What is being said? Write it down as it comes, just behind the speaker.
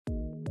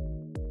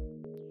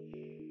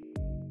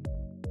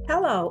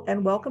Hello,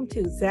 and welcome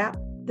to Zap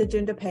the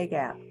Gender Pay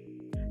Gap,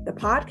 the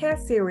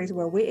podcast series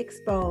where we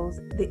expose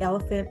the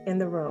elephant in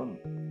the room.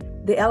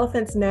 The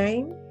elephant's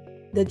name,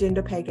 the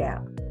gender pay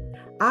gap.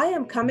 I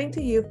am coming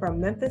to you from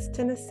Memphis,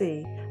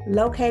 Tennessee,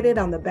 located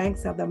on the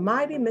banks of the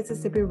mighty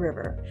Mississippi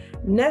River.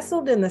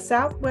 Nestled in the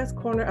southwest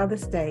corner of the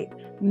state,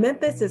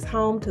 Memphis is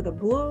home to the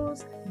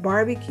blues,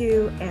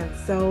 barbecue, and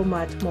so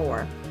much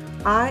more.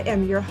 I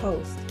am your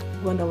host,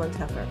 Gwendolyn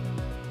Tucker.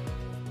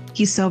 Thank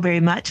you so very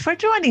much for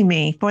joining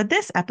me for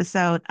this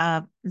episode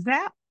of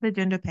Zap the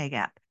Gender Pay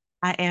Gap.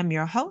 I am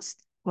your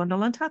host,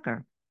 Gwendolyn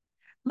Tucker.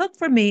 Look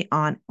for me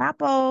on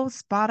Apple,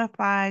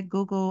 Spotify,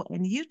 Google,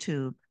 and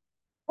YouTube,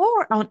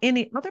 or on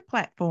any other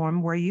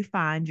platform where you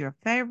find your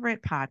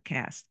favorite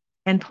podcast.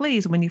 And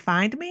please, when you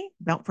find me,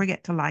 don't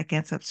forget to like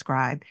and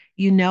subscribe.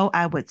 You know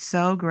I would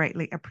so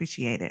greatly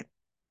appreciate it.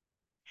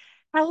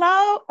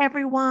 Hello,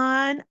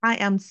 everyone. I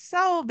am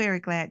so very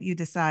glad you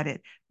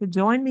decided to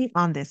join me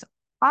on this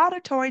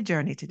auditory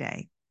journey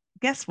today.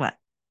 Guess what?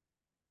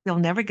 You'll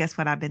never guess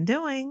what I've been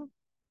doing.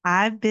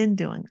 I've been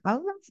doing a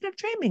lot of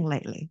dreaming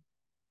lately.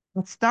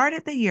 I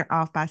started the year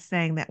off by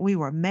saying that we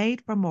were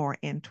made for more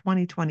in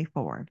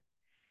 2024.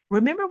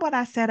 Remember what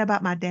I said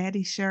about my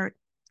daddy's shirt?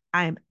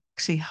 I am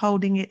actually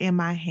holding it in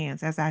my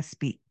hands as I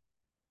speak.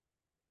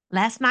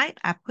 Last night,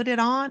 I put it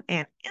on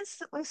and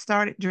instantly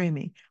started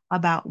dreaming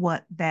about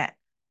what that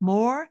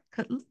more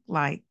could look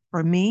like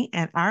for me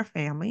and our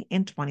family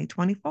in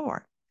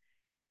 2024.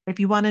 If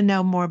you want to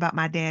know more about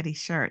my daddy's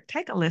shirt,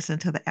 take a listen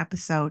to the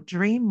episode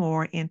Dream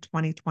More in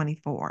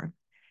 2024.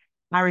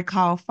 I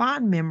recall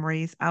fond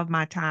memories of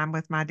my time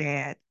with my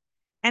dad,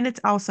 and it's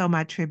also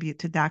my tribute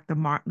to Dr.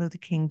 Martin Luther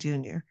King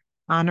Jr.,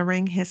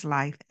 honoring his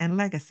life and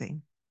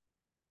legacy.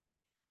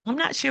 I'm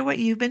not sure what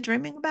you've been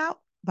dreaming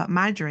about, but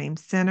my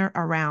dreams center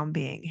around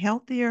being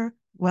healthier,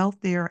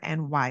 wealthier,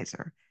 and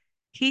wiser,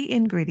 key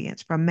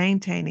ingredients for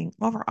maintaining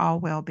overall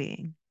well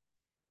being.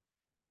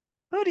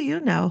 Who do you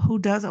know who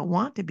doesn't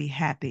want to be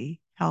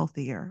happy,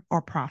 healthier, or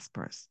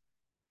prosperous?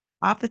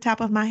 Off the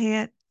top of my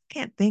head,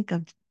 can't think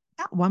of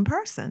not one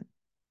person.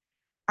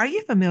 Are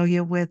you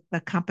familiar with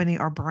the company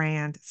or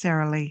brand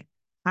Sara Lee?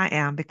 I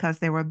am because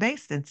they were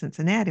based in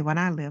Cincinnati when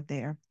I lived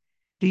there.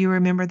 Do you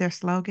remember their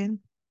slogan?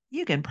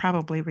 You can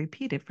probably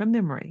repeat it from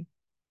memory.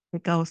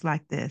 It goes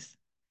like this: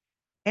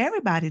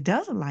 Everybody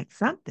doesn't like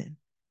something,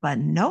 but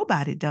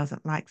nobody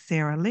doesn't like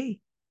Sara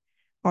Lee.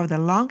 For the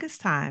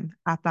longest time,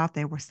 I thought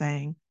they were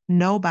saying,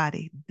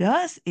 nobody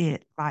does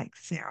it like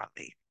Sara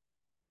Lee.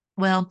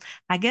 Well,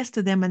 I guess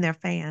to them and their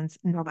fans,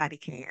 nobody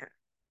cares.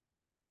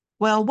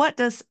 Well, what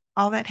does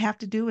all that have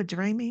to do with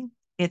dreaming?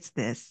 It's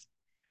this.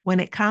 When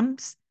it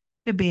comes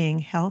to being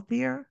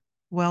healthier,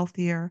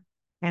 wealthier,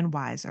 and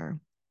wiser,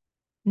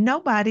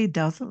 nobody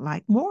doesn't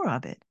like more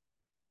of it.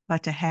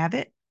 But to have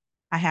it,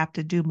 I have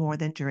to do more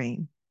than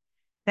dream.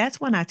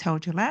 That's when I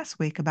told you last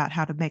week about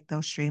how to make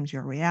those dreams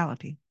your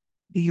reality.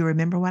 Do you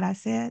remember what I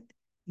said?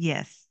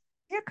 Yes,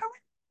 you're correct.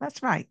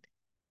 That's right.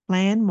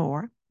 Plan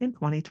more in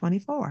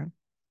 2024.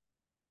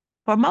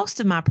 For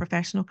most of my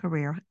professional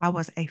career, I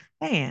was a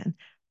fan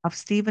of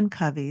Stephen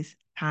Covey's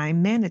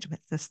time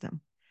management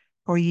system.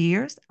 For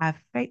years,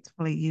 I've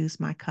faithfully used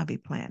my Covey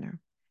planner.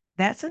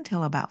 That's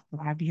until about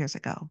 5 years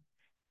ago.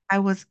 I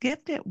was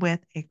gifted with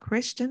a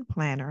Christian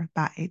planner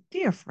by a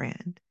dear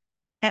friend.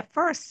 At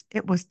first,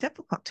 it was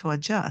difficult to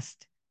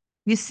adjust.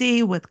 You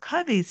see, with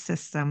Covey's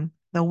system,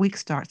 the week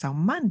starts on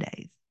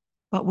Mondays,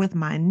 but with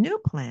my new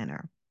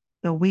planner,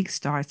 the week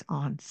starts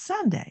on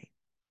Sunday,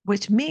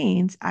 which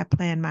means I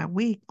plan my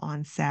week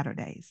on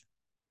Saturdays.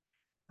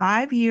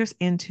 5 years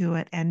into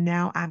it, and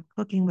now I'm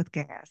cooking with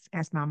gas,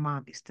 as my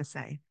mom used to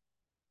say.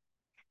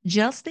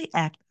 Just the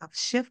act of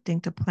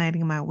shifting to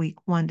planning my week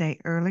one day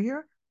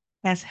earlier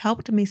has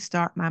helped me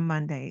start my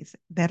Mondays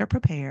better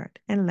prepared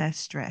and less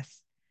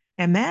stressed.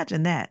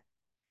 Imagine that.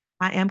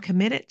 I am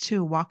committed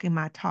to walking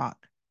my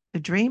talk, to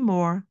dream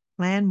more,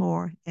 plan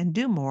more, and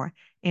do more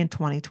in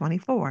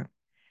 2024.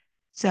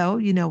 So,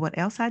 you know what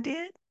else I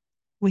did?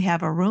 We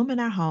have a room in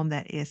our home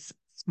that is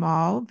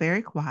small,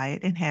 very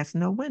quiet, and has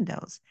no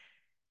windows.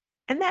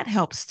 And that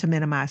helps to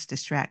minimize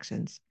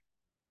distractions.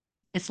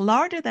 It's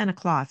larger than a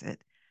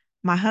closet.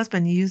 My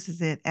husband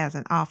uses it as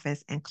an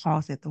office and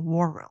calls it the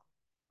war room,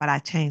 but I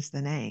changed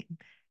the name.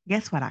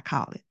 Guess what I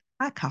call it?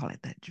 I call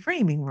it the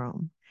dreaming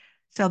room.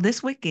 So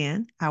this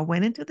weekend, I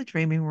went into the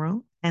dreaming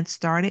room and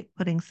started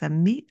putting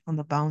some meat on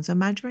the bones of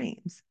my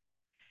dreams.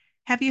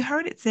 Have you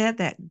heard it said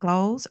that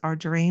goals are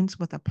dreams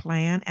with a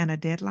plan and a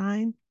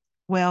deadline?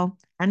 Well,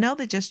 I know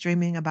that just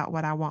dreaming about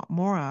what I want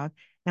more of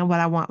and what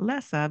I want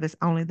less of is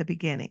only the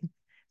beginning.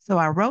 So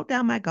I wrote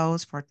down my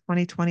goals for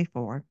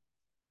 2024,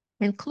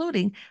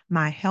 including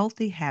my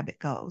healthy habit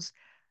goals,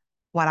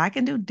 what I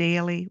can do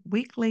daily,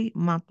 weekly,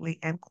 monthly,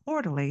 and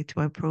quarterly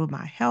to improve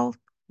my health,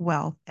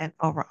 wealth, and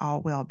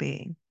overall well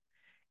being.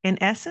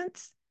 In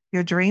essence,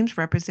 your dreams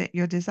represent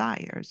your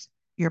desires,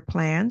 your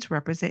plans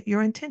represent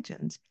your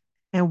intentions,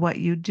 and what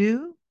you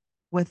do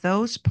with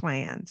those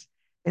plans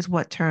is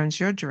what turns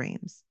your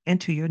dreams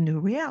into your new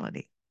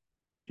reality.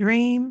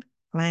 Dream,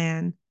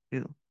 plan,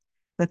 do.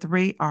 The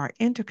three are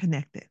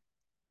interconnected.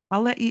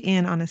 I'll let you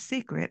in on a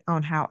secret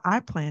on how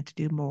I plan to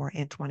do more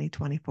in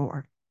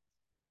 2024.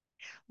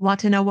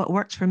 Want to know what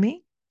works for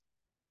me?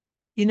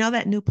 You know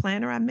that new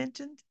planner I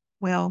mentioned?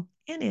 Well,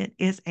 in it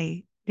is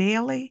a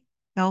daily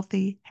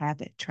healthy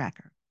habit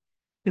tracker.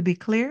 To be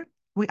clear,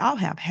 we all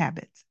have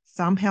habits,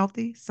 some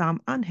healthy,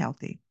 some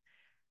unhealthy.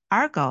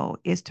 Our goal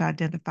is to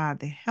identify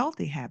the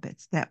healthy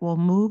habits that will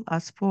move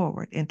us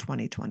forward in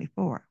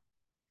 2024.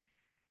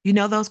 You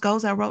know those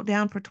goals I wrote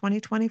down for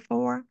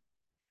 2024?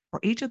 For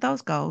each of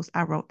those goals,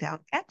 I wrote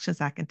down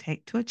actions I can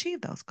take to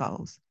achieve those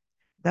goals.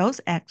 Those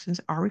actions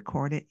are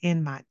recorded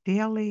in my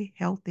daily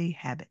healthy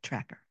habit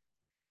tracker.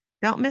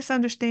 Don't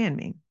misunderstand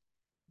me.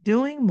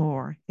 Doing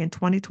more in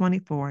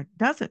 2024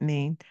 doesn't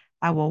mean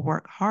I will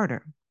work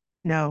harder.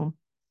 No,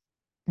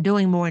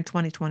 doing more in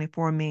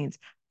 2024 means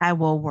I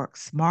will work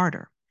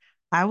smarter.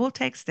 I will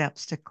take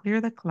steps to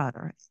clear the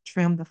clutter and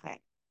trim the fat.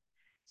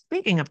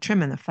 Speaking of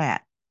trimming the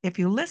fat, if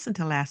you listened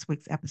to last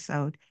week's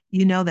episode,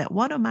 you know that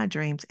one of my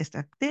dreams is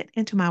to fit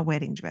into my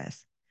wedding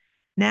dress.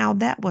 Now,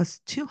 that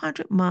was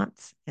 200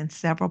 months and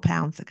several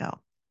pounds ago,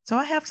 so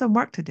I have some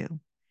work to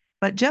do.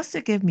 But just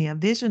to give me a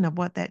vision of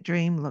what that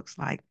dream looks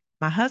like,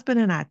 my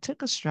husband and I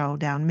took a stroll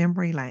down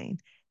memory lane.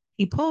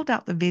 He pulled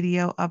out the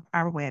video of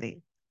our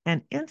wedding,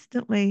 and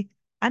instantly,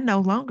 I no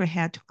longer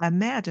had to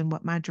imagine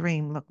what my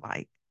dream looked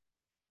like.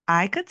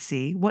 I could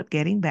see what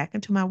getting back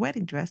into my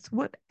wedding dress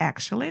would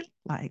actually look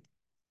like.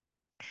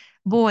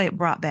 Boy, it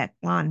brought back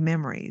fond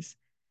memories.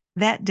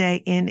 That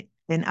day in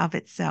and of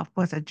itself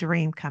was a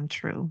dream come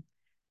true.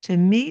 To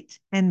meet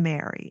and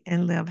marry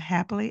and live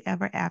happily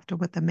ever after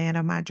with the man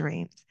of my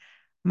dreams,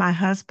 my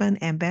husband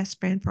and best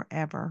friend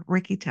forever,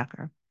 Ricky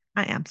Tucker.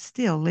 I am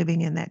still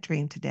living in that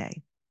dream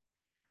today.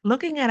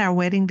 Looking at our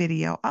wedding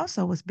video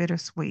also was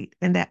bittersweet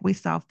in that we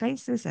saw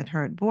faces and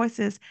heard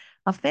voices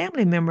of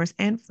family members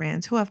and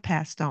friends who have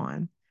passed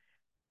on.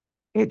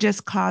 It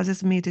just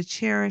causes me to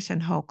cherish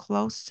and hold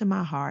close to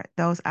my heart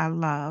those I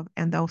love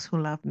and those who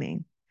love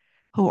me,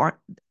 who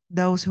are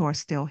those who are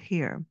still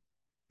here,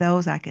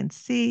 those I can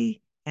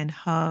see and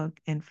hug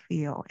and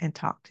feel and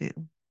talk to.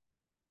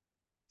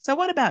 So,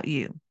 what about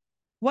you?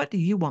 What do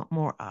you want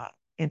more of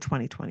in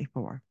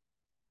 2024?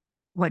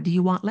 What do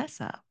you want less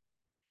of?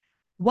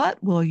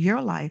 What will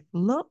your life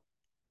look,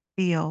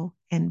 feel,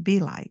 and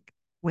be like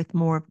with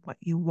more of what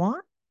you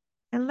want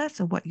and less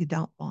of what you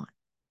don't want?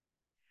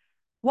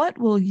 What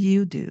will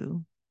you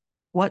do?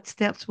 What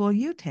steps will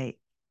you take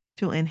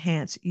to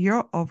enhance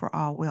your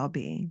overall well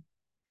being?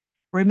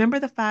 Remember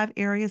the 5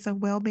 areas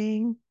of well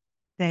being?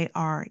 They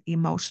are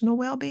emotional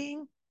well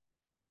being,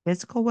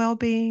 physical well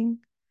being,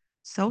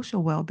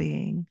 social well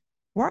being,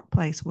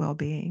 workplace well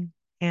being,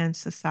 and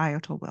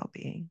societal well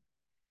being.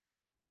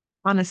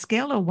 On a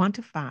scale of 1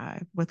 to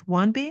 5, with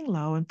 1 being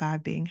low and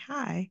 5 being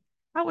high,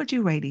 how would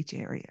you rate each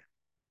area?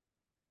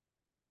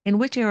 In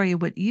which area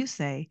would you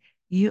say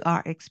you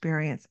are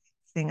experiencing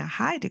a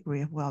high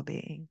degree of well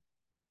being?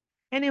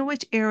 And in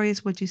which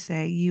areas would you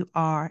say you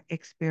are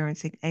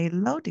experiencing a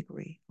low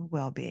degree of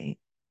well being?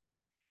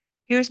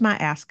 Here's my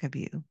ask of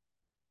you,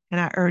 and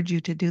I urge you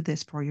to do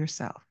this for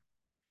yourself.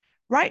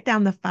 Write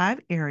down the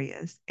 5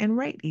 areas and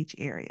rate each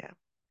area.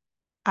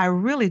 I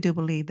really do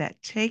believe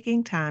that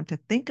taking time to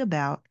think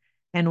about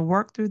and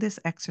work through this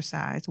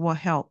exercise will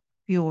help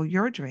fuel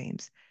your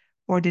dreams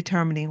for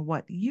determining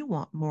what you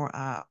want more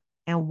of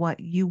and what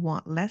you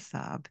want less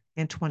of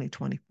in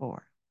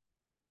 2024.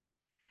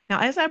 Now,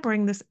 as I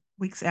bring this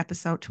week's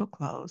episode to a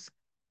close,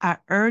 I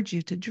urge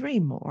you to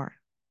dream more,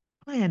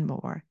 plan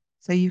more,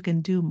 so you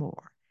can do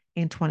more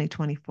in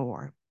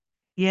 2024.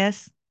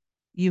 Yes,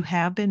 you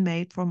have been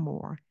made for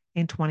more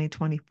in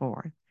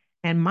 2024.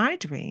 And my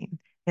dream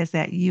is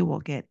that you will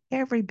get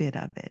every bit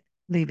of it,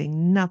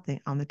 leaving nothing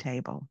on the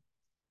table.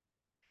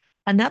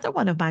 Another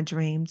one of my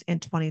dreams in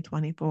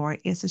 2024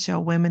 is to show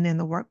women in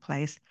the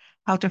workplace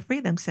how to free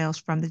themselves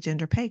from the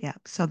gender pay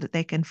gap so that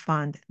they can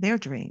fund their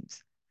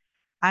dreams.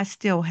 I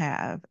still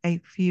have a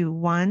few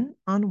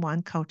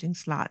one-on-one coaching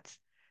slots,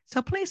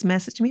 so please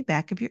message me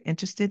back if you're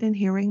interested in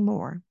hearing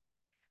more.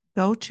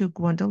 Go to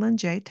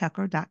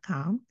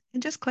GwendolynJTucker.com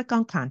and just click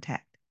on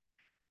contact.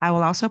 I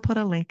will also put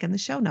a link in the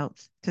show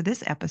notes to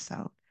this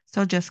episode,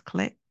 so just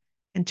click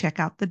and check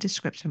out the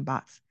description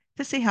box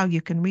to see how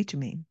you can reach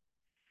me.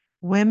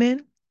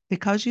 Women,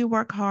 because you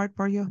work hard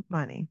for your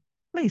money,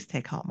 please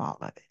take home all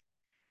of it.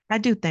 I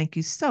do thank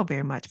you so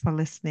very much for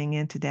listening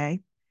in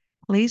today.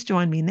 Please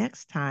join me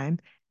next time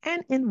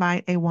and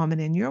invite a woman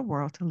in your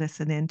world to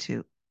listen in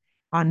too.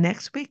 On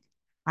next week,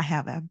 I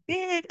have a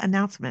big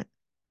announcement,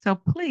 so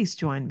please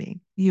join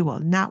me. You will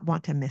not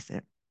want to miss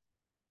it.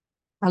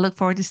 I look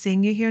forward to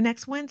seeing you here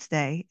next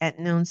Wednesday at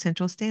noon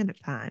Central Standard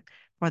Time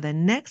for the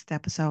next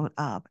episode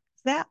of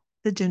Zap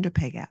the Gender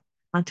Pay Gap.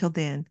 Until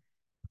then,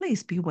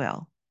 please be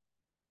well.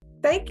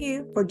 Thank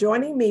you for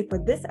joining me for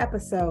this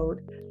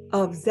episode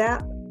of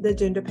Zap the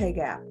Gender Pay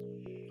Gap.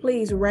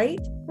 Please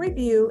rate,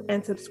 review,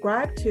 and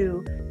subscribe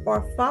to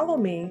or follow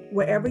me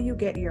wherever you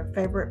get your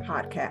favorite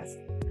podcast.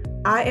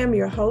 I am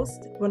your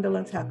host,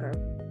 Gwendolyn Tucker.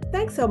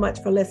 Thanks so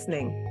much for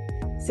listening.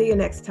 See you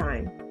next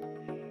time.